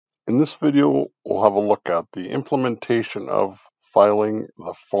In this video, we'll have a look at the implementation of filing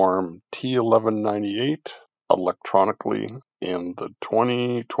the form T1198 electronically in the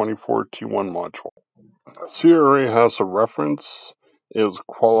 2024 T1 module. CRA has a reference, is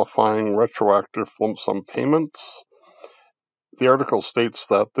qualifying retroactive lump sum payments. The article states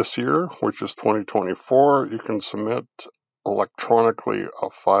that this year, which is 2024, you can submit electronically a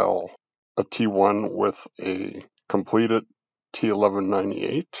file, a T1 with a completed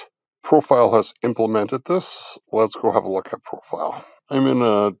T1198. Profile has implemented this. Let's go have a look at Profile. I'm in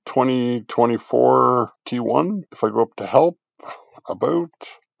a 2024 T1. If I go up to Help, About,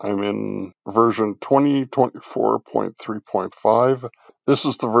 I'm in version 2024.3.5. This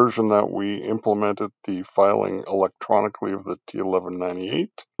is the version that we implemented the filing electronically of the T1198.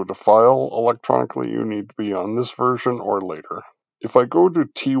 To file electronically, you need to be on this version or later. If I go to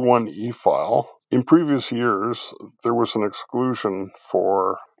T1 eFile, in previous years, there was an exclusion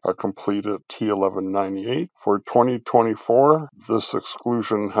for a completed T1198. For 2024, this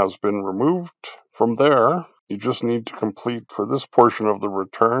exclusion has been removed. From there, you just need to complete, for this portion of the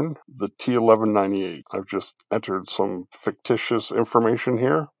return, the T1198. I've just entered some fictitious information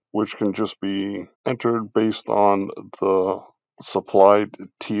here, which can just be entered based on the supplied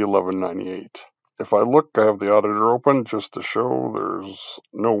T1198. If I look, I have the auditor open just to show there's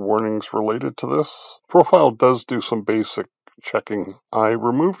no warnings related to this. Profile does do some basic checking. I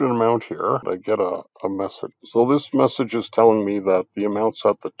removed an amount here. I get a message. So this message is telling me that the amounts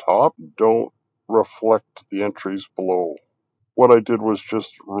at the top don't reflect the entries below. What I did was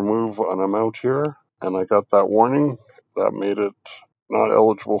just remove an amount here, and I got that warning. That made it not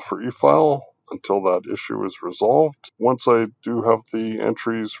eligible for e-file until that issue is resolved. Once I do have the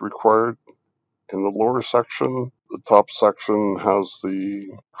entries required in the lower section, the top section has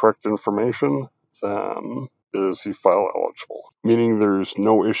the correct information, then it is e-file eligible, meaning there's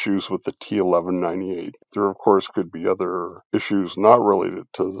no issues with the T1198. There, of course, could be other issues not related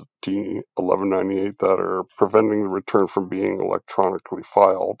to the T1198 that are preventing the return from being electronically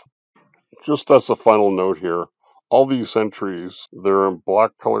filed. Just as a final note here, all these entries, they're in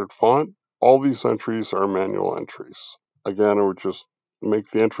black colored font. All these entries are manual entries. Again, I would just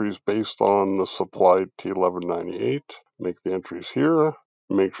make the entries based on the supplied T1198, make the entries here,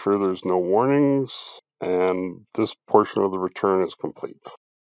 make sure there's no warnings, and this portion of the return is complete.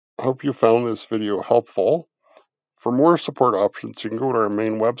 I hope you found this video helpful. For more support options, you can go to our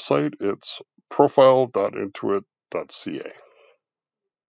main website. It's profile.intuit.ca.